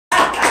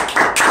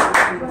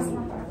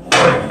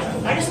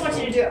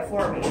it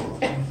for me.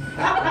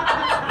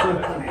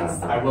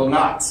 I will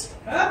not.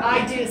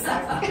 I do so.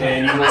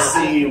 And you will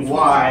see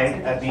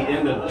why at the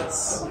end of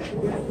this.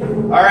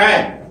 All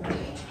right.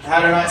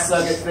 How to not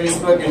suck at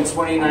Facebook in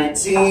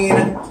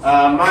 2019.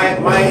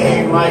 My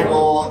aim, my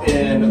goal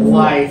in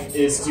life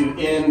is to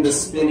end the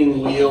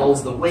spinning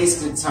wheels, the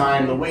wasted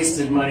time, the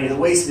wasted money, the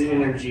wasted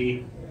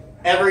energy.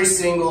 Every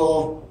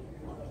single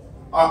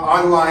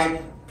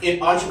online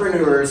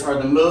entrepreneurs are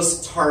the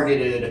most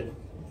targeted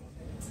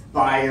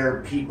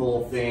buyer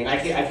people thing. I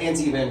can't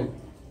even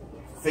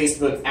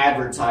Facebook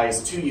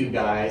advertise to you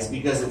guys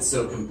because it's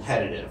so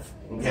competitive.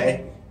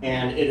 Okay,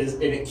 and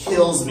it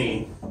kills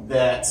me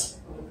that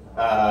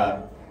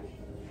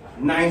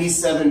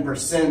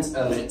 97%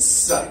 of it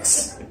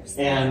sucks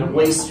and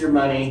wastes your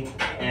money.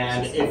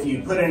 And if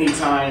you put any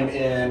time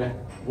in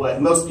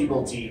what most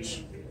people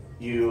teach,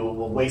 you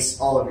will waste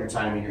all of your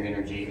time and your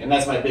energy. And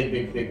that's my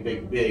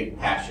big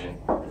passion,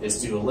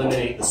 is to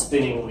eliminate the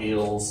spinning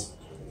wheels,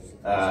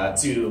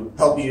 to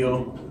help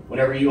you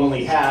whenever you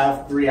only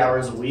have 3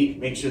 hours a week,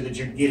 make sure that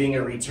you're getting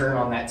a return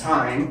on that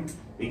time,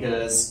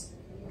 because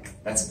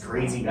that's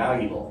crazy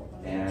valuable.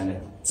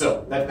 And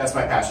so that's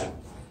my passion.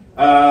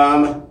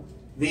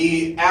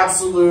 The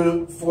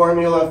absolute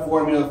formula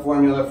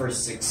for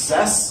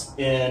success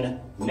in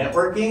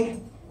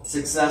networking,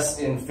 success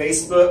in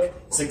Facebook,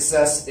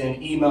 success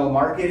in email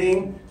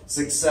marketing,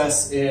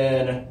 success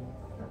in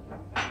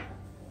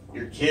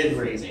your kid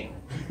raising,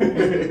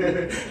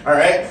 all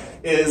right,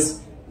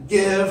 is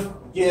give,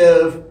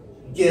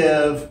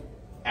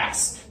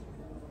 ask.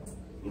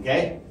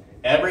 Okay?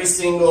 Every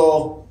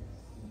single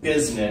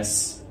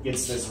business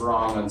gets this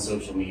wrong on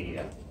social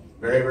media.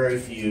 Very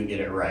few get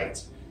it right.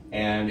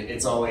 And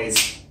it's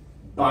always,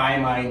 buy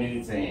my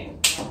new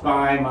thing,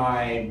 buy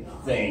my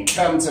thing,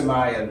 come to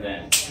my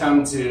event,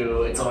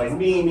 it's always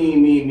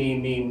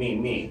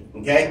me,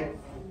 okay?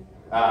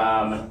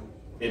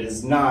 It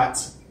is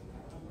not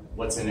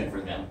what's in it for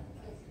them.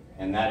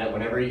 And that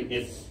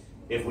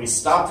if we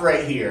stopped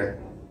right here,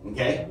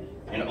 okay,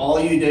 and all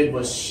you did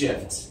was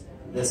shift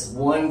this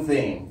one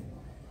thing,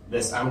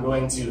 this I'm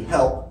going to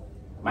help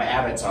my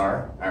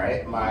avatar, all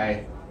right,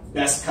 my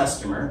best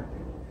customer,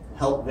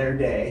 help their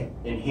day,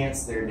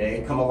 enhance their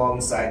day, come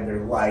alongside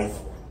their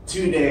life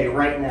today,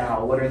 right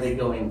now, what are they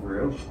going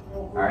through,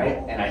 all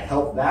right, and I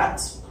help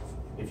that.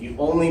 If you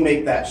only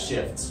make that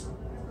shift,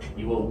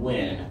 you will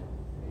win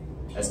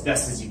as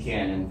best as you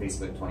can in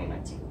Facebook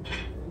 2019.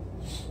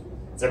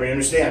 Does everybody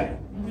understand?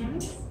 Mm-hmm.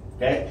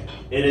 Okay,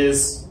 it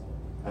is,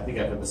 I think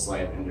I put the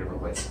slide in a different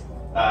place.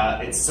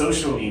 It's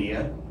social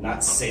media,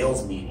 not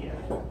sales media,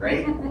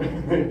 right?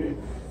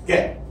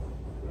 Okay.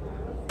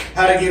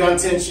 How to get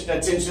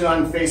attention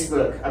on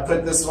Facebook. I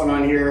put this one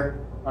on here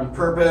on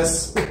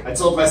purpose. I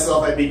told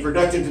myself I'd be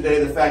productive today.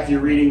 The fact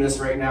you're reading this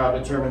right now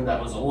determined that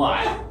was a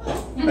lie.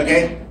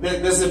 Okay?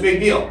 This is a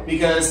big deal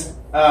because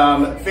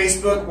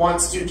Facebook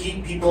wants to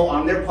keep people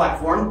on their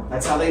platform.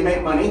 That's how they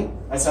make money.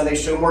 That's how they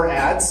show more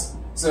ads.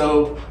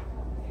 So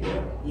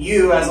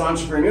you as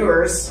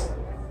entrepreneurs,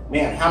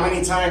 man, how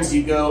many times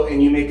you go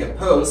and you make a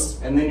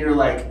post and then you're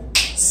like,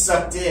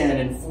 sucked in,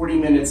 and 40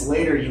 minutes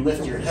later you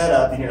lift your head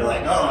up and you're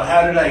like, oh,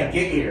 how did I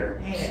get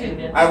here?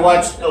 I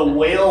watched a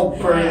whale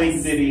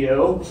birthing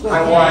video.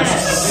 I watched,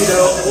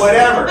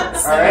 whatever.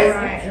 All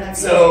right.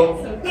 So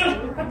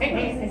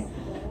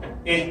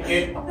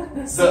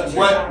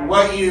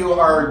what you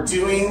are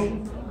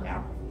doing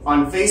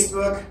on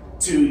Facebook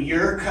to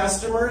your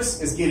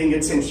customers is getting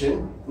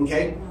attention.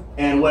 Okay,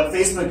 and what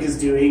Facebook is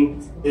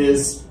doing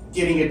is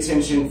getting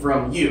attention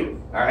from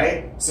you. All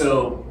right.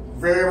 So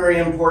very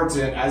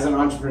important as an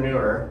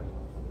entrepreneur.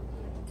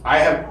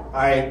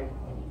 I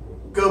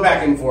go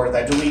back and forth.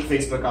 I delete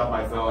Facebook off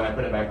my phone. I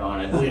put it back on.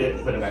 I delete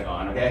it, put it back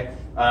on. Okay,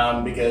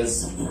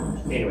 because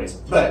anyways.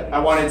 But I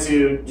wanted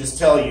to just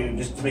tell you,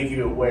 just to make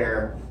you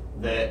aware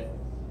that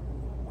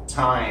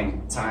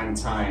time.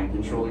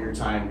 Control your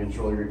time.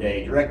 Control your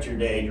day. Direct your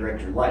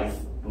life.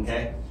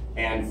 Okay,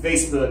 and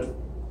Facebook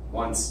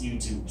wants you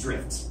to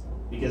drift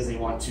because they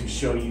want to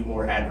show you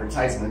more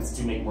advertisements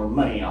to make more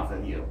money off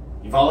of you.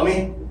 You follow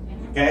me?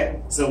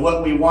 Okay, so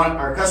what we want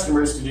our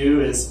customers to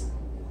do is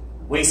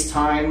waste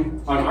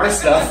time on our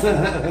stuff,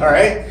 all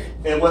right?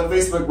 And what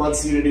Facebook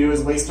wants you to do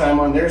is waste time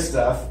on their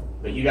stuff,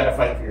 but you gotta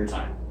fight for your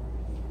time.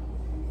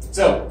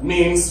 So,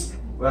 memes,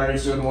 we already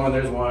showed one,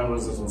 there's one, what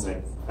does this one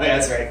say? Oh yeah,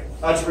 that's right.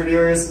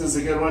 Entrepreneurs, this is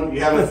a good one.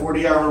 You have a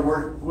 40-hour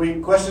work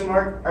week, question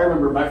mark? I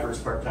remember my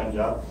first part-time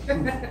job.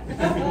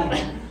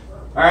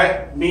 All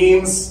right,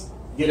 memes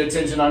get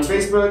attention on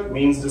Facebook,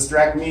 memes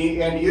distract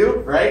me and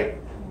you, right?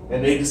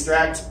 And they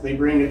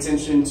bring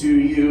attention to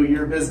you,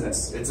 your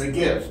business. It's a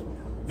give.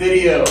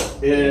 Video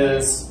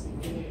is,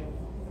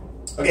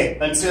 okay,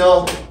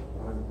 until,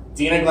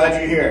 Dina,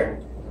 glad you're here.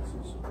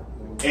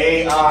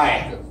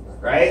 AI,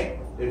 right?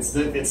 It's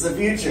the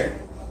future.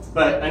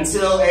 But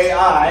until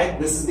AI,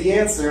 this is the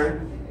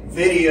answer,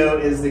 video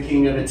is the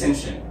king of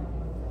attention.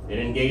 It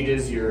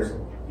engages your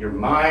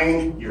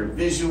mind, your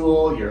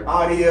visual, your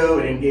audio,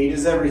 it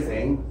engages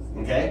everything,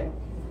 okay?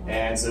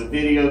 And so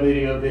video,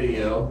 video,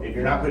 video. If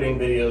you're not putting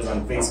videos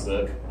on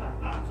Facebook,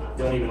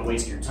 don't even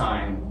waste your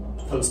time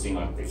posting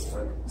on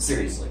Facebook.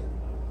 Seriously.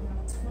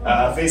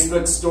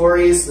 Facebook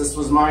stories. This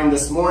was mine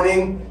this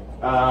morning.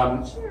 I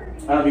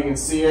don't know if you can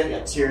see it.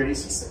 Yeah,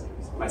 Charity's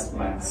my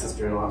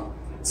sister-in-law.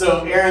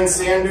 So Aaron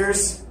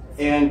Sanders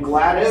and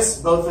Gladys,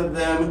 both of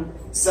them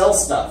sell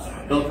stuff.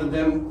 Both of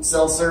them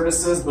sell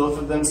services. Both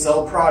of them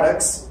sell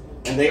products.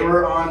 And they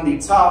were on the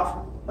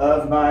top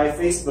of my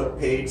Facebook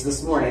page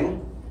this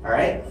morning. All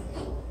right?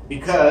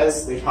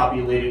 Because they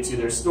populated to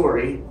their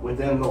story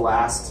within the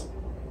last,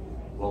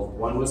 well,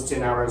 one was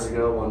 10 hours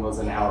ago, one was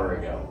an hour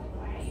ago.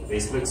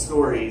 Facebook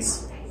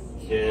stories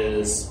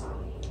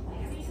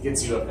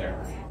gets you up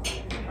there.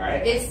 All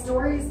right? It's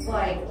stories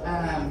like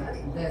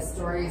the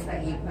stories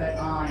that you put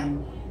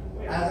on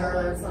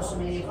other social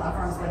media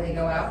platforms where they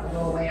go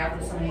away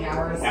after so many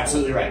hours.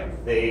 Absolutely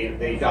right.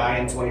 They die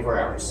in 24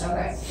 hours.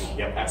 Okay.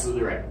 Yep,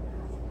 absolutely right.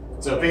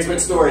 So Facebook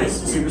stories,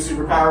 super,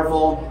 super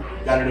powerful.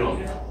 Gotta do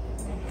them.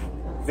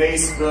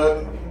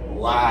 Facebook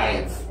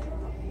Live.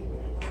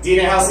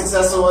 Dina, how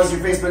successful was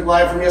your Facebook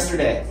Live from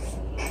yesterday?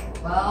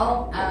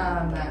 Well,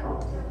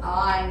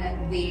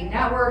 on the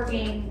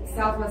networking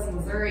Southwest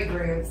Missouri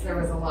groups, there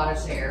was a lot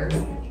of shares.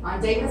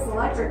 On Davis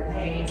Electric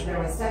page, there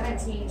was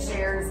 17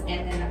 shares,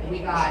 and then we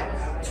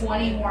got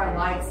 20 more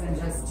likes in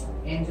just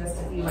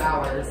a few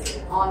hours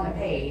on the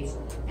page.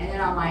 And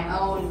then on my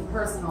own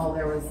personal,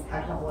 there was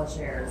a couple of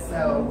shares.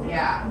 So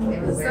yeah,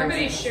 it was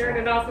somebody shared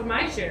it off of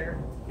my share.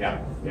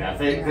 Yeah.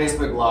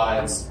 Facebook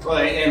Lives,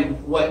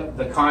 and what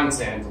the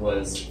content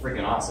was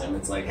freaking awesome.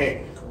 It's like,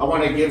 hey, I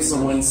want to give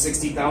someone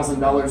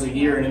 $60,000 a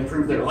year and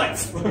improve their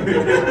life.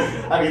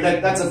 I mean,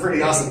 that's a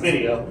pretty awesome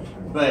video,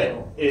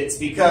 but it's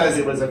because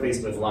it was a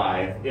Facebook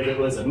Live. If it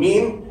was a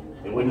meme,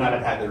 it would not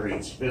have had the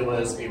reach. If it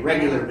was a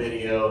regular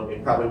video,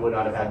 it probably would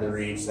not have had the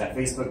reach. That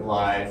Facebook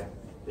Live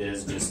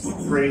is just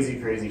crazy,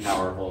 crazy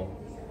powerful.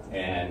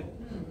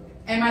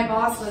 And my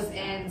boss was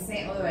in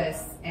St. Louis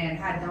and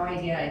had no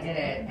idea I did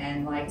it.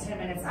 And like 10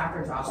 minutes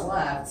after Josh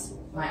left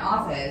my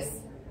office,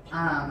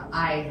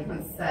 I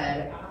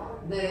said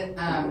that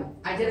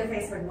I did a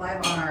Facebook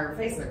Live on our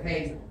Facebook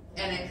page,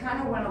 and it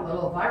kind of went a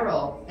little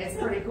viral. It's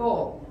pretty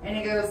cool. And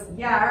he goes,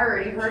 yeah, I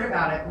already heard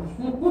about it.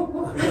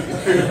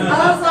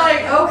 I was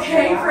like,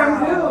 okay,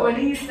 from who? And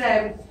he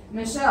said,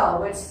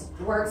 Michelle, which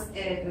works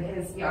in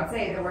his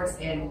fiance that works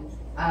in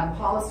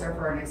Hollister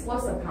for an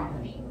explosive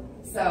company.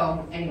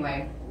 So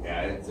anyway.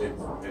 Yeah, it's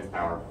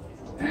powerful.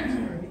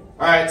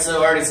 All right,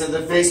 so I already said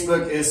that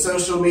Facebook is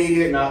social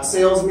media, not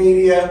sales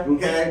media,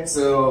 okay?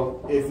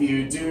 So if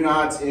you do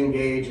not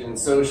engage in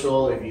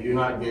social, if you do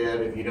not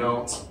give, if you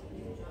don't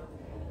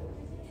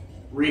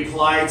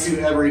reply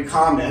to every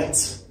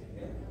comment,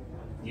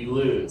 you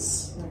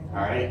lose,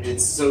 all right?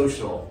 It's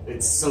social.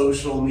 It's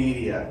social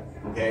media,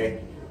 okay?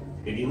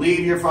 If you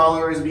leave your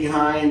followers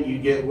behind, you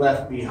get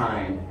left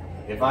behind.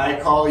 If I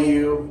call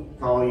you,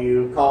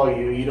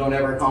 you don't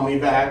ever call me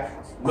back,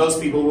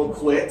 most people will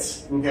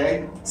quit,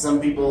 okay?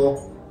 Some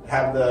people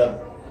have the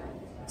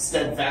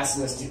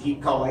steadfastness to keep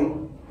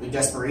calling, the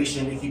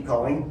desperation to keep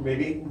calling,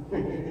 maybe.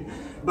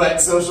 But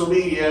social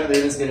media,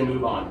 they're just gonna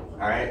move on,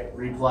 all right?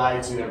 Reply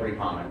to every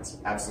comment,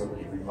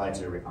 absolutely, reply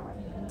to every comment.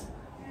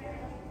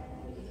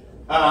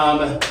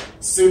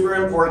 Super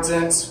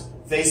important,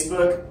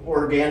 Facebook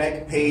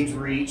organic page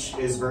reach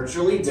is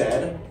virtually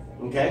dead,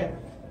 okay?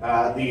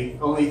 The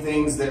only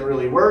things that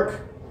really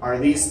work are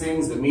these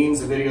things, the memes,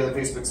 the video, the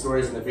Facebook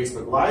stories, and the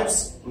Facebook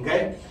Lives,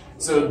 okay?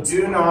 So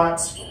do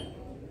not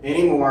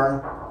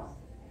anymore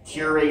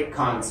curate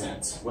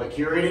content. What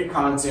curated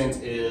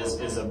content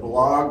is a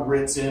blog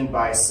written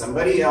by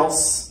somebody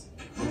else,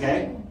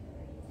 okay?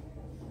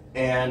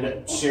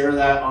 And share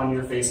that on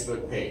your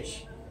Facebook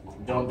page.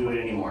 Don't do it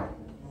anymore,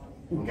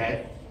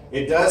 okay?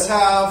 It does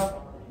have,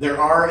 there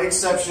are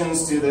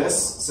exceptions to this,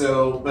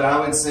 so, but I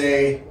would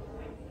say,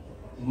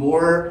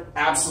 more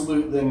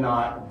absolute than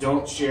not,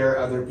 don't share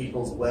other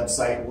people's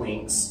website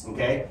links,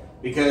 okay?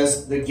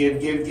 Because the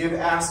give,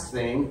 ask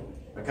thing,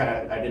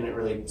 I didn't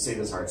really say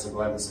this hard, so I'm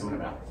glad this is coming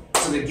about.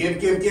 So the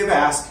give,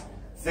 ask,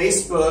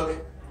 Facebook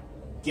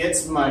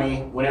gets money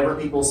whenever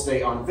people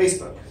stay on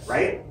Facebook,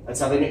 right? That's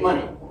how they make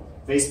money.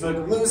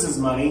 Facebook loses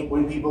money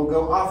when people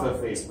go off of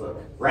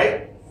Facebook,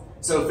 right?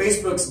 So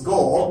Facebook's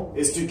goal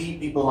is to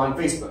keep people on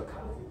Facebook.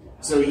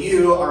 So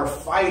you are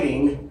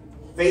fighting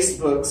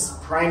Facebook's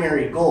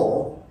primary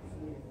goal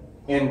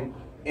and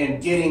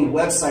getting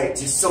website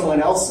to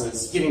someone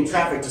else's, getting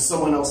traffic to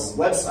someone else's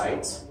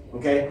website,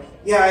 okay?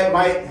 Yeah, it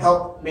might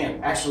help,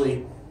 man,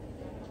 actually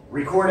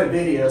record a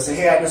video, say,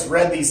 hey, I just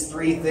read these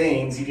 3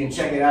 things, you can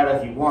check it out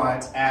if you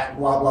want, at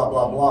blah, blah,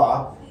 blah,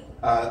 blah.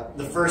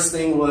 The first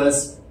thing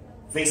was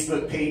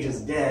Facebook page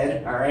is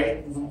dead, all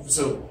right?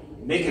 So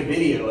make a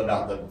video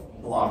about the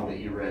blog that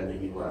you read that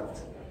you loved.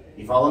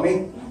 You follow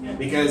me?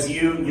 Because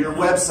your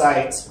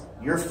website,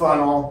 your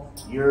funnel,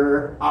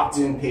 your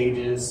opt-in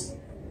pages,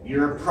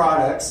 your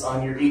products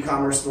on your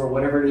e-commerce store,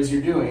 whatever it is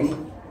you're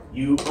doing,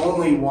 you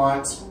only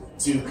want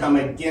to come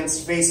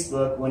against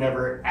Facebook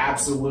whenever it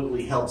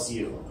absolutely helps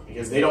you,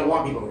 because they don't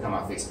want people to come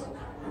off Facebook,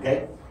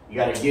 Okay? You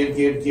got to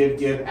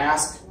give,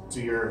 ask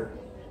to your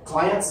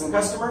clients and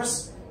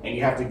customers, and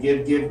you have to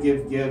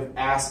give,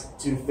 ask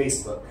to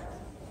Facebook.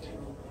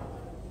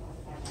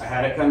 I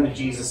had a come to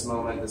Jesus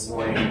moment this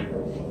morning,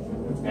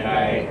 and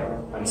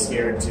I'm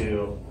scared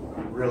to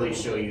really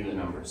show you the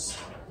numbers.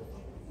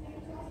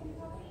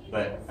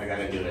 But I got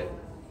to do it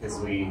because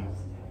we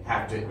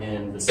have to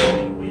end the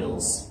spinning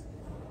wheels.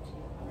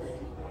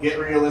 Get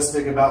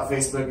realistic about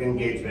Facebook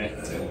engagement.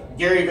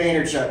 Gary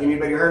Vaynerchuk,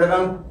 anybody heard of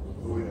him?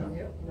 Oh, yeah.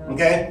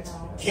 Okay?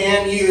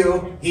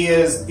 He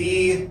is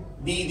the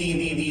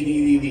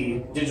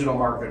digital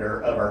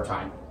marketer of our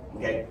time.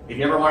 Okay? If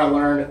you ever want to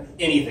learn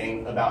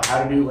anything about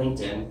how to do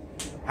LinkedIn,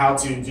 how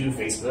to do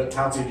Facebook,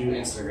 how to do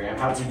Instagram,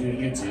 how to do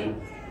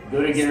YouTube,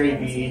 go to Gary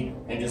Vee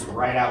and just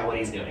write out what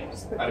he's doing.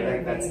 I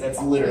mean,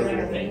 that's literally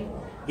the thing.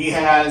 He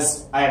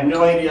has, I have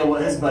no idea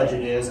what his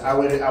budget is. I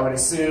would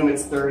assume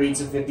it's $30,000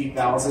 to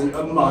 $50,000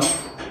 a month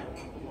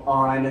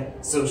on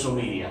social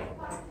media.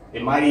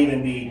 It might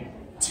even be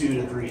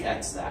 2 to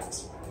 3x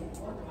that.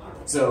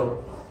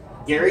 So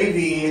Gary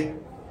Vee,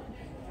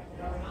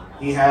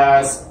 he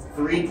has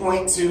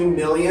 3.2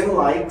 million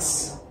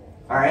likes.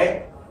 All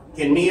right.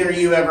 Can me or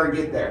you ever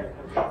get there?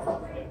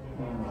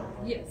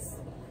 Yes.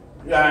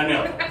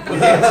 No.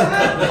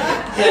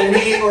 Can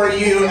me or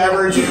you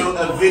ever do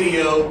a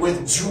video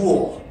with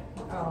Jewel?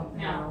 Oh,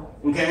 no.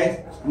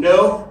 Okay?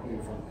 No?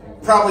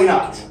 Probably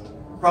not.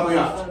 Probably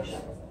not.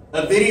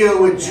 A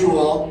video with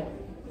Jewel,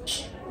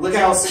 look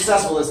how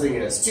successful this thing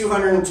is.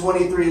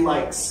 223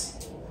 likes,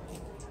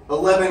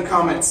 11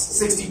 comments,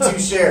 62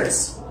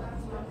 shares,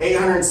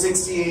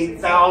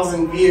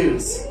 868,000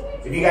 views.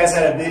 If you guys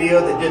had a video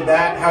that did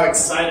that, how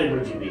excited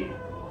would you be?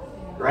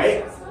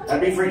 Right?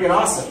 That'd be freaking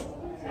awesome.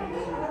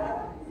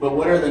 But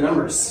what are the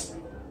numbers?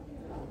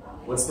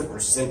 What's the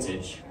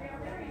percentage?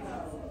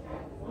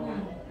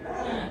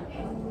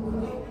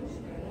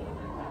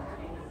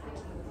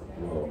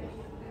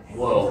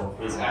 Whoa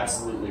is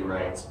absolutely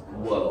right.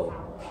 Whoa.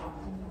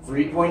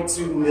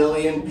 3.2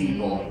 million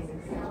people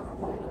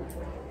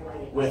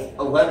with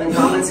 11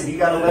 comments. If you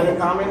got 11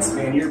 comments,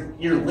 man,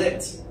 you're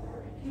lit.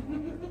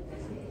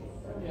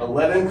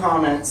 11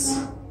 comments,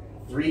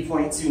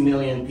 3.2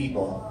 million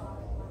people.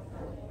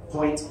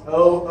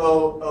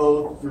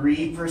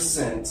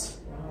 0.0003%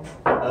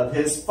 of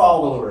his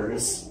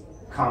followers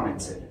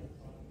commented.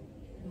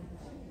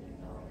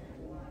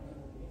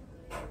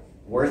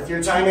 Worth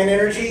your time and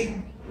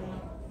energy?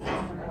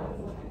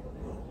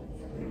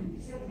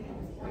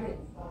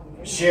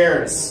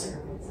 Shares,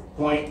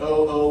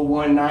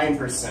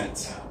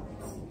 0.0019%.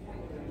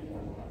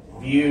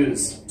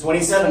 Views,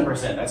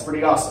 27%. That's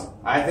pretty awesome.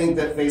 I think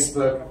that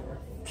Facebook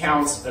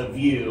counts a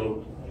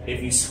view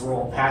if you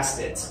scroll past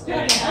it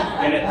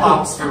and it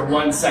pops for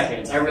 1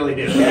 second. I really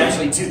do. And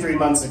actually, 2-3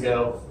 months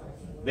ago,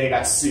 they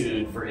got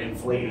sued for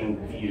inflating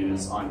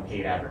views on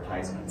paid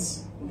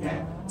advertisements.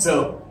 Okay.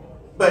 So,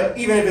 but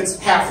even if it's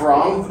half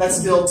wrong, that's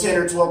still 10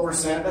 or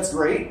 12%. That's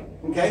great.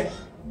 Okay.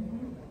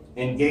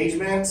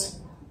 Engagement,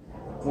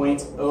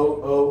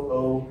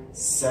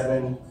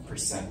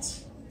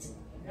 0.0007%.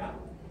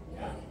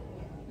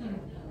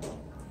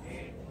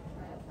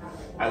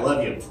 I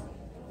love you.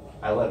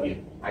 I love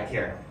you. I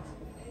care.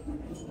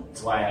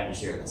 That's why I had to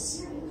share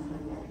this.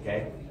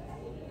 Okay?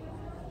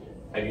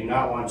 I do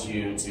not want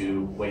you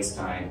to waste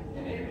time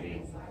and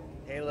energy.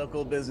 Hey,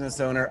 local business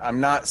owner,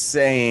 I'm not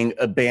saying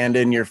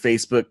abandon your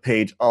Facebook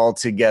page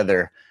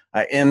altogether.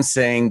 I am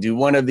saying do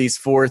one of these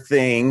 4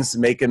 things: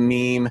 make a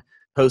meme,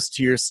 post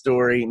to your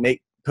story,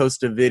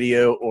 post a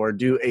video, or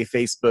do a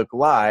Facebook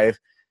Live.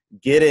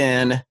 Get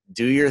in,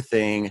 do your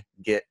thing,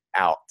 get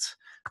out.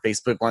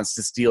 Facebook wants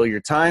to steal your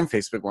time.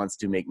 Facebook wants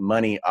to make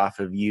money off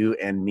of you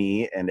and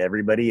me and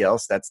everybody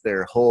else. That's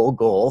their whole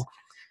goal.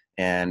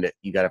 And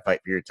you got to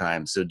fight for your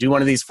time. So do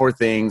one of these 4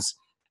 things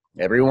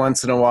every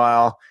once in a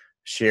while.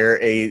 Share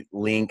a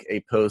link, a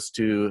post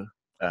to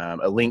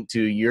a link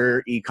to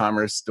your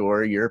e-commerce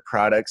store, your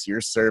products,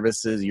 your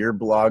services, your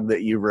blog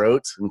that you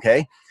wrote.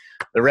 Okay.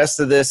 The rest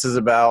of this is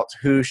about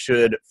who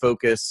should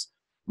focus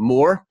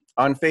more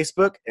on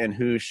Facebook and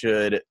who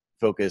should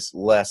focus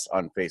less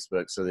on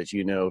Facebook, so that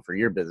you know for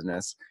your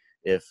business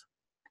if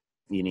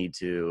you need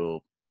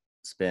to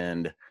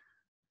spend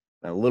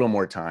a little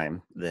more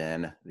time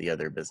than the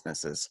other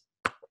businesses.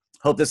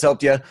 Hope this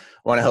helped you. I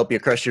want to help you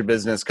crush your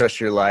business,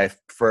 crush your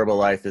life. Preferable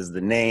Life is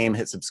the name.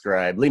 Hit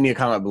subscribe. Leave me a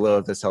comment below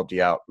if this helped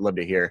you out. Love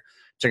to hear.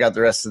 Check out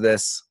the rest of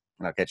this,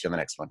 and I'll catch you on the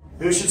next one.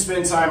 Who should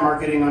spend time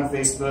marketing on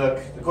Facebook?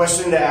 The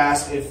question to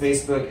ask if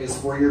Facebook is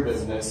for your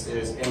business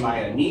is, am I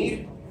a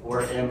need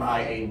or am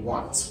I a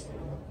want?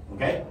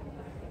 Okay?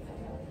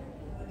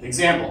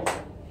 Example.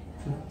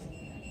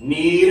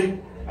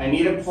 Need. I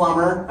need a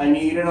plumber. I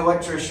need an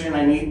electrician.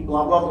 I need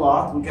blah, blah,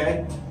 blah.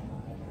 Okay?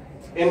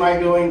 Am I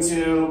going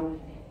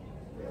to,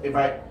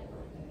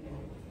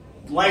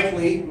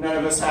 likely none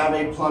of us have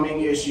a plumbing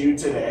issue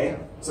today.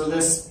 So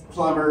this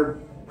plumber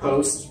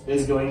post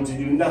is going to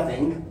do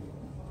nothing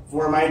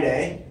for my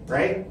day,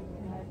 right?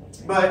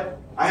 But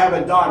I have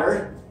a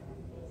daughter,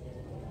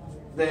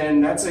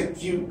 then that's a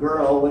cute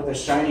girl with a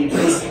shiny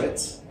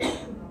bracelet.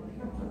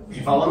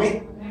 You follow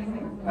me?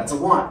 That's a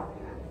want.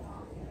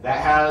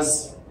 That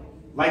has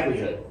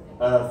likelihood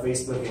of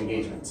Facebook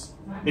engagement.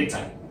 Big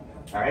time.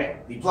 All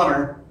right? The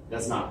plumber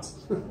does not.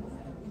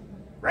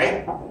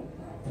 Right?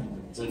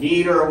 So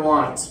need or a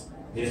want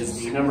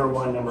is the number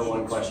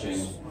one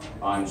question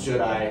on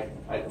should I.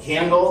 A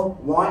candle,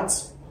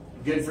 want,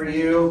 good for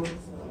you.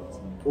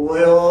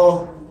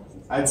 Oil,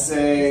 I'd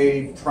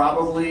say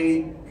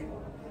probably.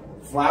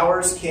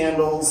 Flowers,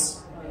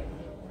 candles,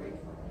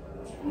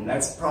 and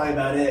that's probably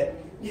about it.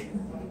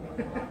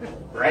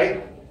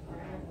 Right?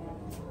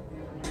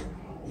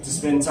 To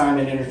spend time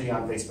and energy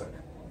on Facebook.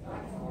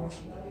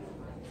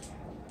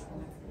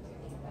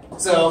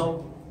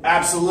 So,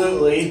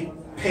 absolutely,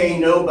 pay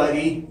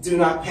nobody, do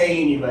not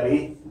pay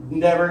anybody,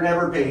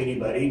 never pay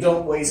anybody,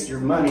 don't waste your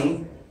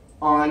money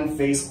on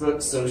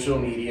Facebook social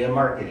media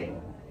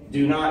marketing.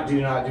 Do not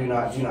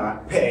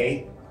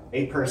pay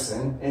a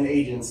person, an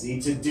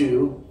agency, to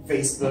do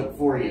Facebook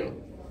for you.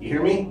 You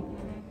hear me?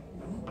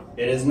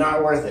 It is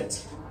not worth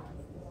it.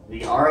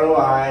 The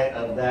ROI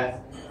of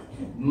that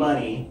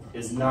money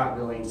is not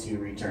going to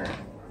return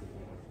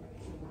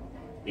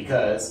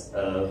because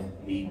of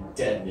the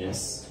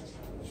deadness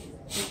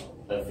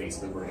of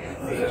Facebook organic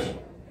page.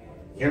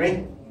 You hear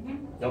me?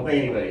 Don't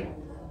pay anybody.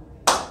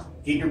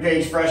 Keep your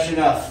page fresh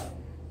enough.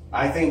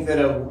 I think that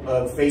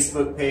a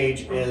Facebook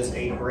page is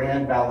a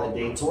brand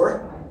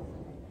validator,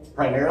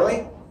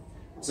 primarily.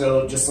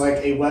 So just like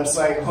a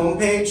website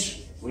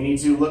homepage, we need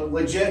to look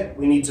legit,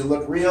 we need to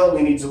look real,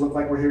 we need to look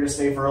like we're here to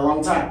stay for a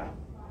long time.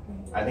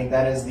 I think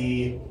that is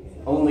the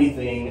only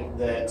thing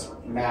that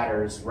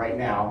matters right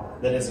now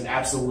that is an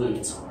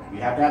absolute. You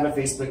have to have a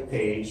Facebook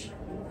page.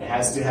 It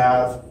has to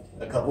have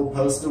a couple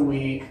posts a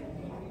week,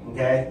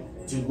 okay,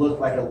 to look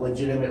like a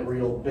legitimate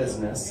real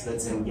business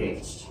that's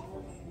engaged.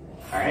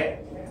 All right?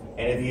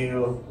 And if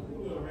you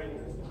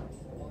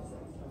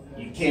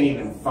can't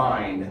even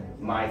find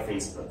my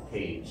Facebook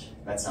page,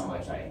 that's how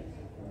much I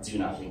do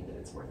not think that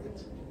it's worth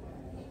it.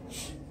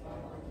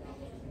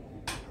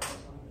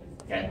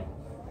 Okay?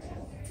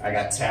 I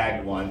got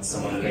tagged once.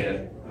 Someone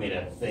made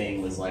a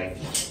thing, was like,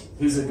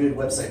 who's a good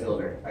website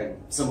builder?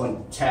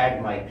 Someone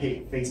tagged my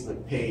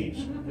Facebook page.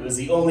 It was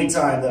the only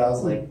time that I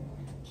was like,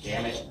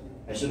 damn it,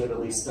 I should have at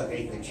least stuck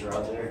a picture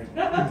out there.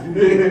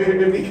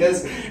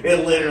 Because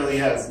it literally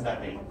has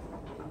nothing.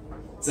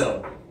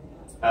 So,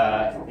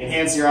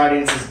 enhance your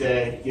audience's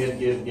day. Give.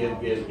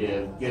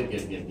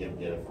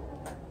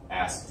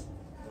 Ask.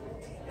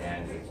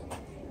 And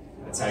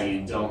that's how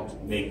you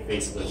don't make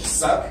Facebook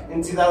suck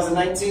in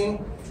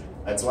 2019.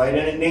 That's why I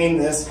didn't name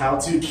this How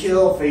to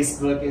Kill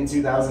Facebook in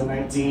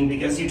 2019,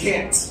 because you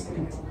can't.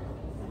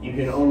 You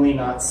can only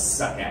not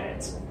suck at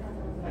it.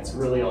 That's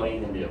really all you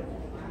can do.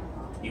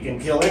 You can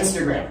kill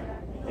Instagram.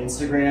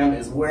 Instagram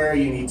is where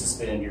you need to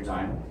spend your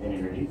time and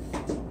energy.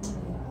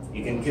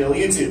 You can kill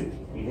YouTube.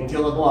 You can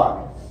kill a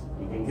blog.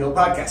 You can kill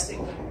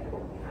podcasting.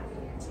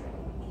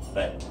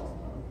 But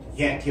you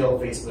can't kill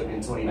Facebook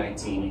in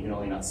 2019. You can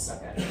only not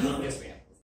suck at it. Yes, ma'am.